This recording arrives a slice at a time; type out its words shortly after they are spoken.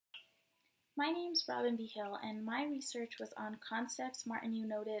My name's Robin B. Hill, and my research was on concepts Martineau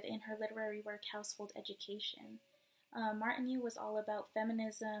noted in her literary work Household Education. Martineau was all about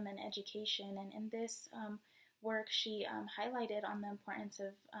feminism and education, and in this work she highlighted on the importance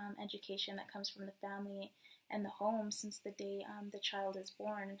of education that comes from the family and the home since the day the child is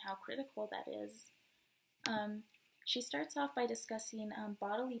born and how critical that is. She starts off by discussing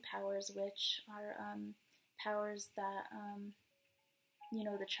bodily powers, which are powers that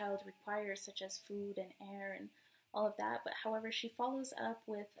the child requires, such as food and air and all of that. But however, she follows up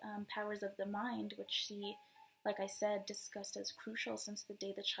with powers of the mind, which she, like I said, discussed as crucial since the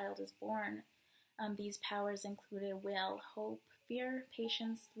day the child is born. These powers included will, hope, fear,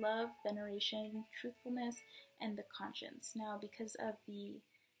 patience, love, veneration, truthfulness, and the conscience. Now, because of the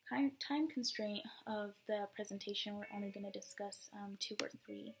time constraint of the presentation, we're only going to discuss 2 or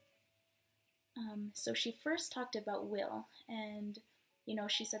 3. So she first talked about will, and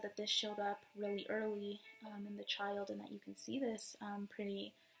she said that this showed up really early in the child and that you can see this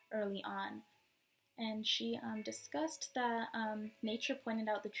pretty early on. And she discussed that nature pointed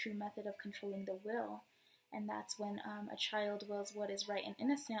out the true method of controlling the will, and that's when a child wills what is right and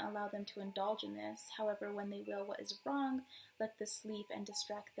innocent, allow them to indulge in this. However, when they will what is wrong, let this sleep and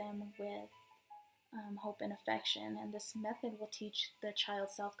distract them with hope and affection, and this method will teach the child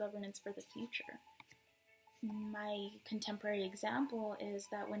self-governance for the future. My contemporary example is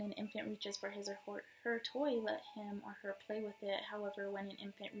that when an infant reaches for his or her toy, let him or her play with it. However, when an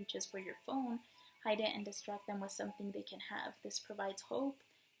infant reaches for your phone, hide it and distract them with something they can have. This provides hope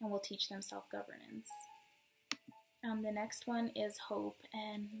and will teach them self-governance. The next one is hope,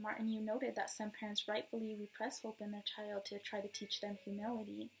 and Martineau noted that some parents rightfully repress hope in their child to try to teach them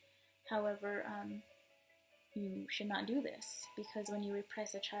humility. However, you should not do this, because when you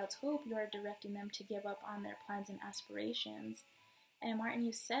repress a child's hope, you are directing them to give up on their plans and aspirations. And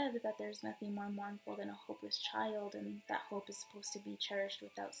Martineau said that there's nothing more mournful than a hopeless child, and that hope is supposed to be cherished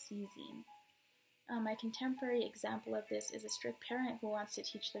without ceasing. My contemporary example of this is a strict parent who wants to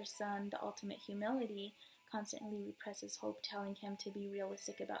teach their son the ultimate humility, constantly represses hope, telling him to be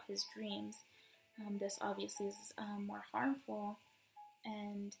realistic about his dreams. This obviously is more harmful,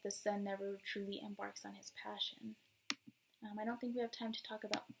 and the son never truly embarks on his passion. I don't think we have time to talk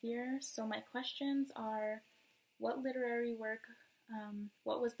about fear, so my questions are, what was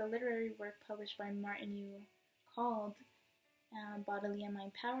the literary work published by Martineau called Bodily and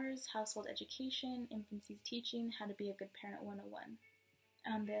Mind Powers, Household Education, Infancy's Teaching, How to Be a Good Parent 101.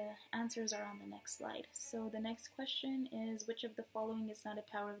 The answers are on the next slide. So the next question is, which of the following is not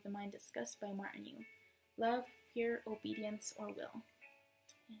a power of the mind discussed by Martineau? Love, fear, obedience, or will?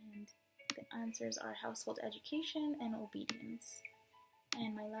 And the answers are household education and obedience.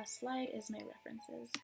 And my last slide is my references.